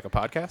something for like a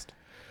podcast?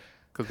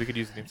 Because we could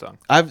use the theme song.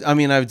 I've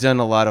done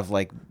a lot of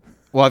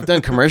I've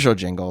done commercial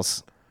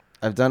jingles.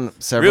 I've done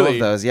several of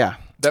those. Yeah.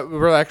 That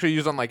were actually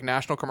used on like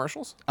national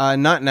commercials?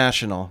 Not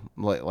national,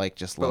 like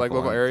just local. But like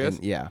local areas?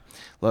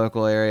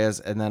 Local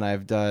areas. And then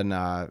I've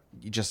done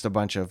just a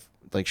bunch of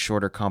like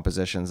shorter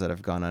compositions that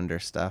have gone under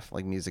stuff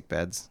like music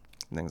beds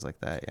and things like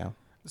that. Yeah.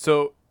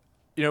 So,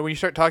 when you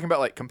start talking about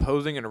like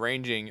composing and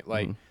arranging,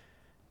 like,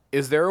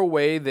 is there a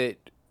way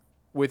that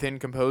within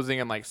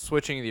composing and like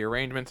switching the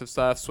arrangements of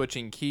stuff,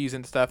 switching keys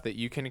and stuff that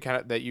you can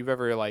that you've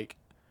ever like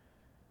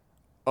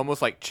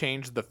almost like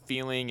change the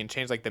feeling and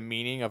change like the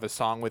meaning of a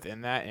song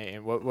within that?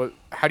 And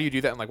how do you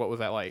do that? And like, what was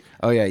that like?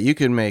 Oh yeah. You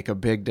can make a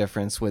big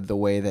difference with the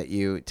way that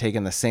you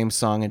taking the same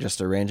song and just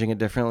arranging it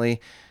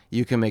differently.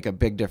 You can make a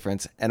big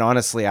difference. And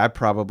honestly, I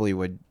probably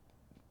would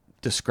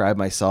describe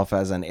myself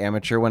as an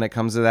amateur when it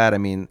comes to that. I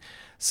mean,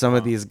 some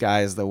of these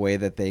guys, the way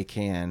that they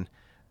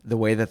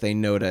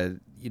know to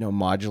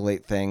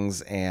modulate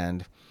things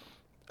and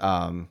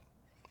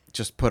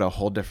just put a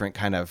whole different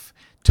kind of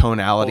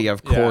tonality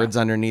of chords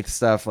underneath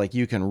stuff. Like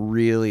you can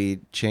really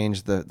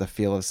change the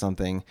feel of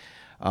something.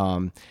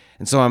 And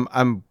so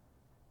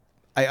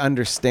I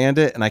understand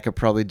it and I could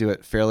probably do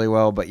it fairly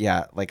well, but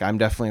yeah, like I'm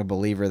definitely a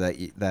believer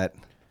that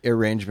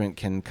arrangement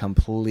can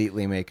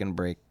completely make and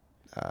break.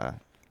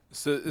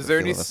 So is there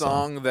any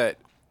song that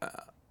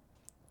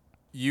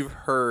you've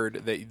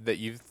heard that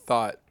you've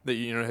thought that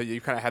you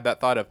kind of had that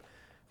thought of,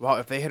 well,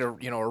 if they had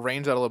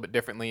arranged that a little bit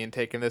differently and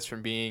taken this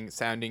from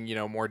sounding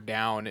more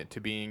down to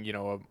being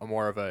a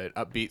more of an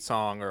upbeat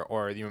song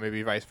or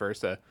maybe vice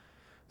versa?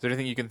 Is there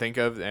anything you can think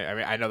of? I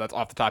mean, I know that's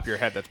off the top of your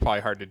head. That's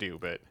probably hard to do,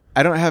 but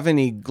I don't have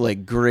any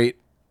like great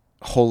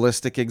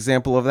holistic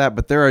example of that,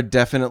 but there are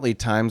definitely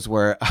times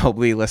where I'll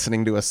be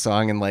listening to a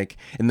song and like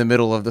in the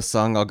middle of the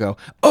song I'll go,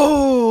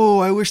 oh,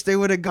 I wish they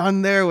would have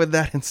gone there with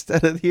that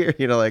instead of here.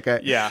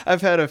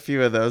 I've had a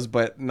few of those,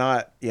 but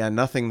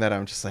nothing that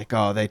I'm just like,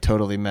 oh, they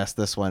totally messed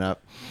this one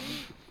up.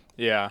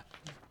 Yeah.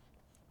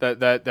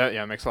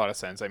 That makes a lot of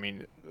sense. I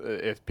mean,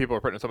 if people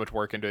are putting so much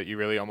work into it, you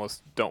really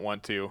almost don't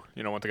want to,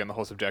 once again, the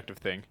whole subjective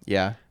thing.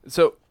 Yeah.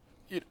 So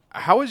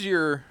how is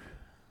your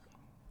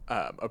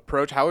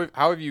approach? How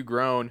have you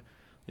grown?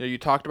 You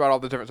talked about all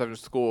the different stuff in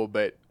school,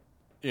 but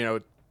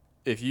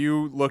if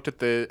you looked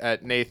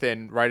at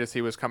Nathan right as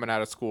he was coming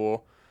out of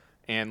school,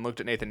 and looked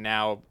at Nathan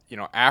now,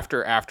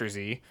 after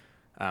Z,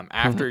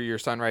 after your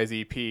Sunrise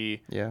EP,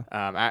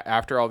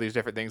 after all these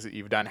different things that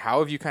you've done, how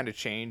have you kind of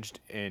changed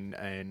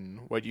in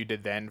what you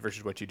did then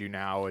versus what you do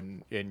now,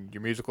 and in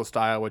your musical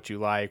style, what you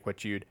like,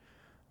 what you'd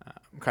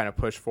kind of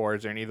push for?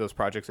 Is there any of those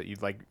projects that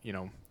you'd like,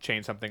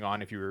 change something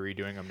on if you were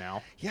redoing them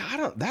now?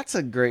 Yeah, that's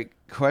a great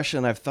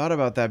question. I've thought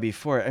about that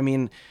before. I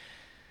mean,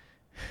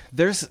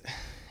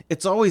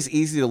 it's always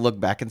easy to look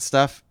back at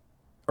stuff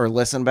or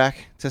listen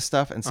back to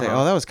stuff and say,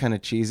 oh, that was kind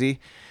of cheesy.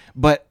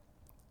 But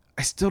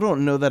I still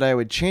don't know that I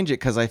would change it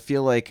because I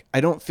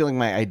don't feel like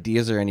my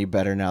ideas are any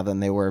better now than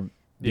they were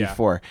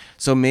before.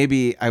 So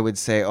maybe I would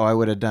say, oh, I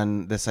would have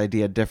done this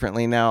idea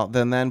differently now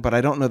than then, but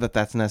I don't know that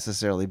that's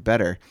necessarily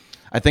better.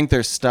 I think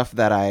there's stuff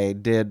that I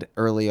did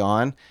early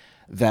on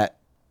that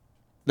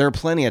there are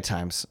plenty of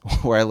times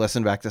where I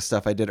listen back to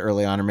stuff I did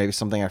early on or maybe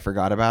something I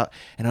forgot about,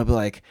 and I'll be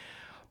like,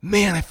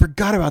 man, I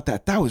forgot about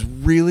that. That was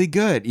really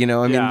good.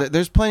 I mean,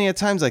 there's plenty of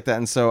times like that.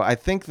 And so I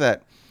think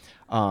that,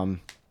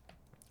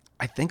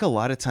 I think a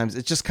lot of times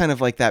it's just kind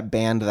of like that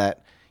band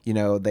that,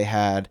 they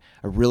had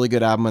a really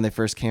good album when they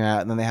first came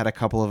out, and then they had a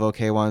couple of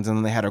okay ones, and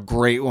then they had a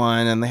great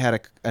one, and they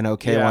had an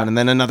okay one, and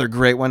then another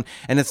great one.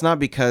 And it's not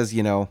because,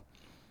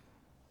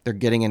 they're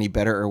getting any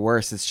better or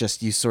worse. It's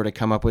just you sort of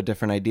come up with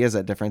different ideas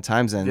at different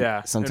times,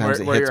 and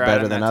sometimes it hits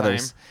better than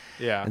others.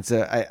 Yeah. And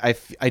so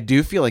I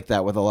do feel like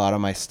that with a lot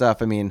of my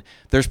stuff. I mean,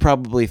 there's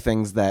probably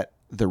things that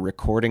the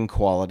recording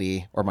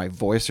quality or my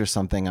voice or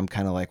something, I'm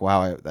kind of like,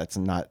 wow, that's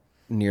not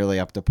nearly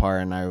up to par,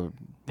 and I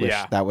wish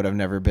that would have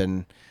never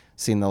been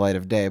seen the light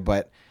of day.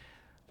 But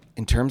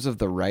in terms of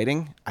the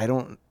writing, I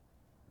don't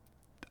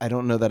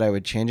know that I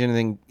would change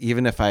anything,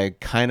 even if I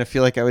kind of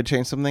feel like I would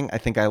change something. I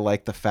think I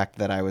like the fact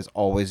that I was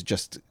always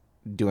just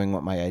doing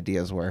what my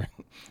ideas were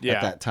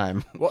at that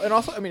time. Well, and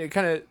also, I mean, do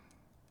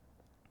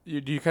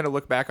you kind of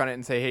look back on it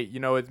and say, hey,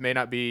 it may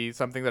not be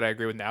something that I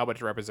agree with now, but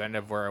it's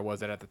representative of where I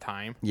was at the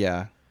time.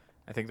 Yeah.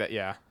 I think that,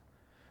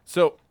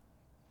 So,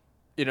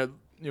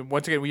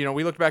 once again,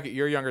 we looked back at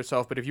your younger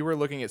self, but if you were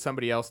looking at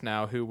somebody else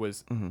now who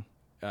was,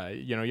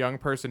 young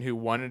person who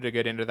wanted to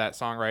get into that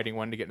songwriting,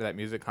 wanted to get into that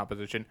music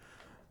composition,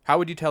 how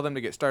would you tell them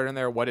to get started in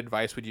there? What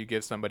advice would you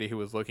give somebody who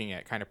was looking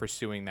at kind of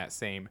pursuing that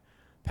same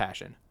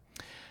passion?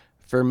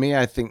 For me,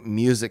 I think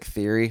music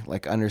theory,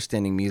 like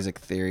understanding music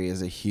theory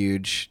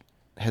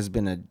has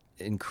been an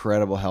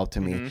incredible help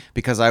to me,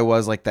 because I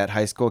was like that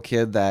high school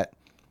kid that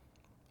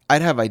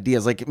I'd have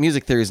ideas. Like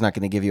music theory is not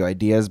going to give you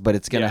ideas, but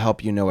it's going to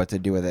help you know what to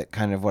do with it.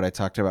 Kind of what I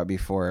talked about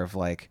before of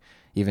like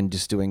even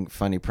just doing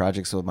funny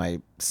projects with my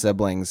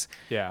siblings.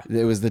 Yeah.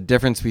 It was the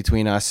difference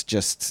between us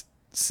just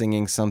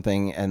singing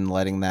something and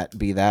letting that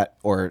be that,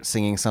 or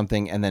singing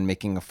something and then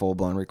making a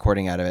full-blown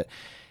recording out of it.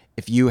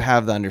 If you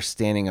have the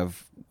understanding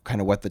of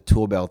kind of what the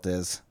tool belt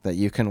is that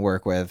you can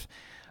work with,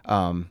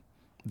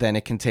 then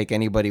it can take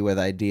anybody with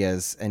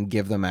ideas and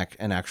give them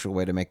an actual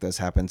way to make those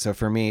happen. So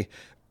for me,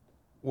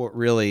 what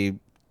really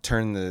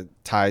turned the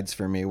tides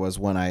for me was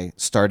when I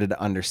started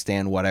to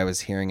understand what I was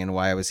hearing and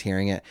why I was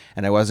hearing it.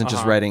 And I wasn't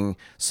just writing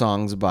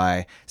songs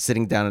by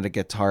sitting down at a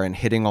guitar and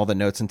hitting all the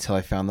notes until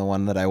I found the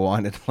one that I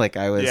wanted. Like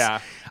I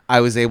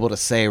was able to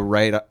say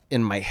right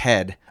in my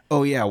head,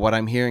 oh yeah, what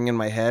I'm hearing in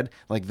my head,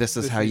 like this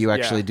is how you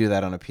actually do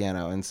that on a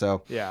piano. And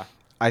so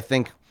I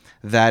think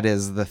that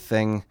is the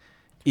thing.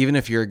 Even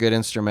if you're a good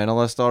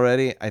instrumentalist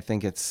already, I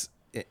think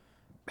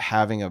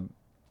having a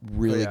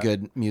really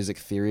good music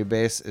theory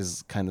base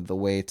is kind of the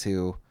way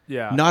to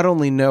not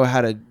only know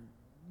how to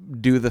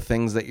do the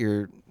things that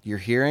you're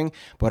hearing,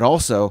 but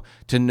also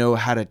to know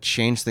how to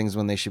change things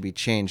when they should be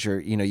changed. Or,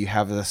 you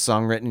have the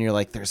song written and you're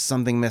like, there's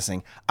something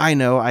missing. I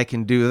know I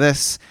can do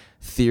this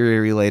theory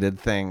related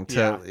thing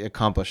to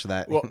accomplish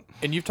that. Well,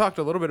 and you've talked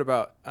a little bit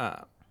about,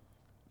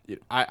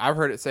 I've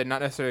heard it said,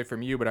 not necessarily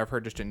from you, but I've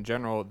heard just in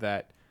general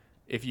that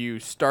if you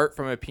start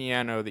from a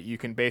piano, that you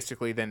can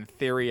basically then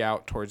theory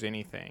out towards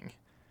anything.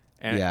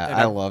 And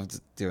I loved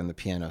doing the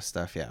piano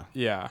stuff. Yeah.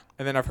 Yeah.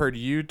 And then I've heard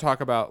you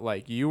talk about,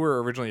 like, you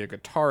were originally a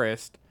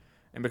guitarist,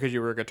 and because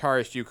you were a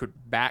guitarist, you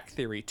could back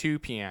theory to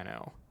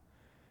piano.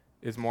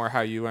 Is more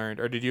how you learned,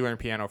 or did you learn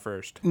piano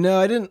first? No,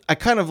 I didn't. I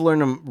kind of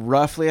learned them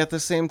roughly at the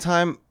same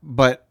time,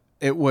 but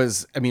it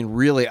was,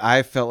 really,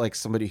 I felt like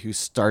somebody who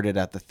started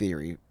at the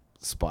theory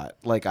spot.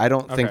 Like, I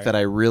don't think that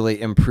I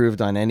really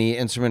improved on any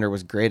instrument or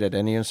was great at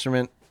any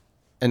instrument,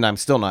 and I'm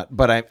still not,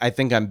 but I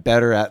think I'm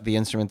better at the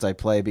instruments I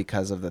play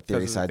because of the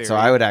theory side. So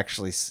I would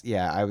actually,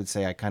 I would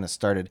say I kind of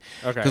started,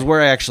 because where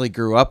I actually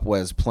grew up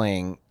was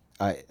playing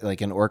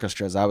like in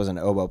orchestras. I was an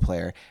oboe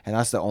player, and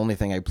that's the only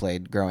thing I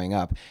played growing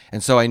up.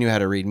 And so I knew how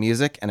to read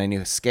music, and I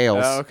knew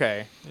scales.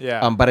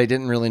 But I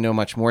didn't really know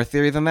much more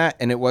theory than that.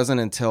 And it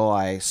wasn't until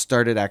I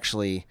started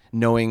actually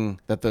knowing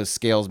that those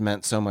scales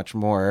meant so much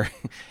more,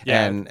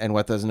 and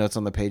what those notes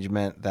on the page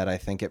meant, that I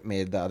think it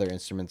made the other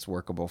instruments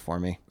workable for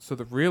me. So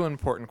the real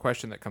important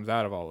question that comes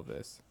out of all of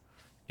this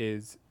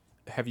is,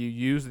 have you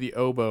used the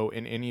oboe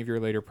in any of your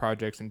later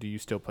projects, and do you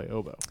still play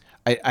oboe?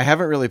 I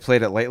haven't really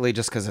played it lately,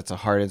 just because it's a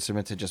hard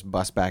instrument to just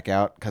bust back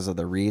out because of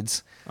the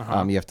reeds.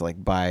 You have to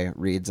like buy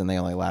reeds, and they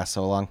only last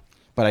so long.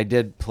 But I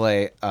did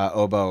play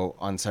oboe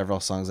on several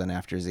songs on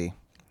After Z.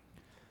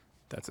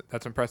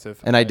 That's impressive.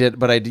 And I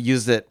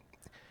used it.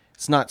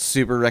 It's not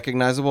super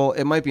recognizable.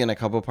 It might be in a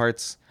couple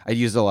parts. I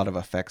used a lot of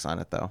effects on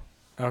it though.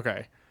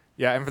 Okay.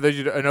 Yeah, and for those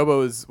of you, an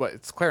oboe is what?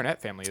 It's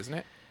clarinet family, isn't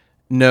it?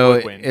 No,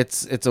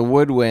 it's a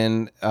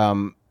woodwind.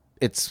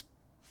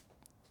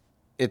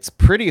 It's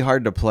pretty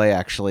hard to play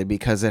actually,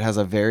 because it has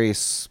a very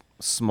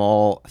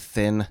small,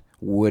 thin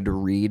wood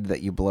reed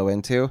that you blow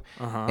into,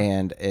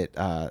 and it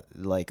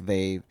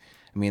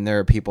there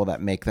are people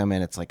that make them,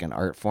 and it's like an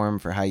art form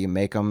for how you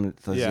make them.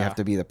 So you have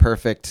to be the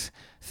perfect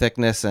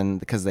thickness, and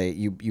because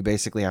you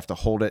basically have to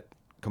hold it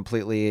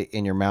completely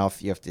in your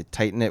mouth. You have to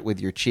tighten it with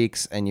your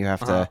cheeks, and you have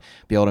to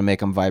be able to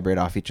make them vibrate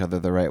off each other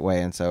the right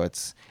way. And so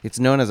it's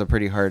known as a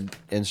pretty hard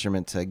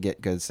instrument to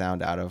get good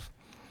sound out of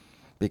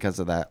because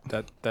of that.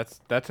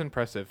 That's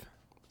impressive.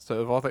 So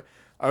of all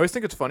I always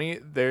think it's funny.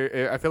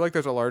 I feel like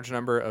there's a large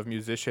number of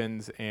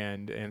musicians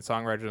and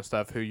songwriters and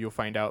stuff who you'll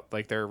find out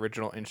like their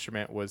original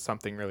instrument was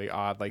something really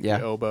odd, like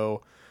the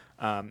oboe.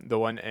 The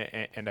one,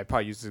 and I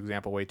probably use this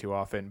example way too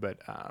often, but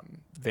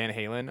Van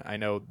Halen, I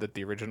know that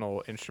the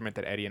original instrument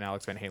that Eddie and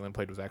Alex Van Halen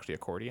played was actually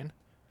accordion.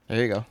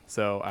 There you go.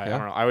 So I don't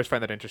know. I always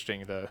find that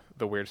interesting, the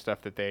weird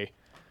stuff that they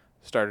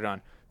started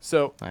on.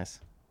 So nice.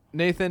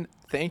 Nathan,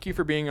 thank you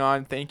for being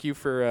on. Thank you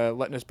for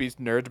letting us be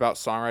nerds about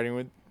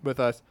songwriting with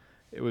us.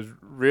 It was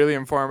really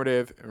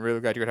informative. I'm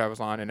really glad you could have us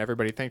on. And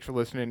everybody, thanks for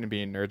listening and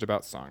being nerds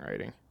about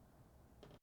songwriting.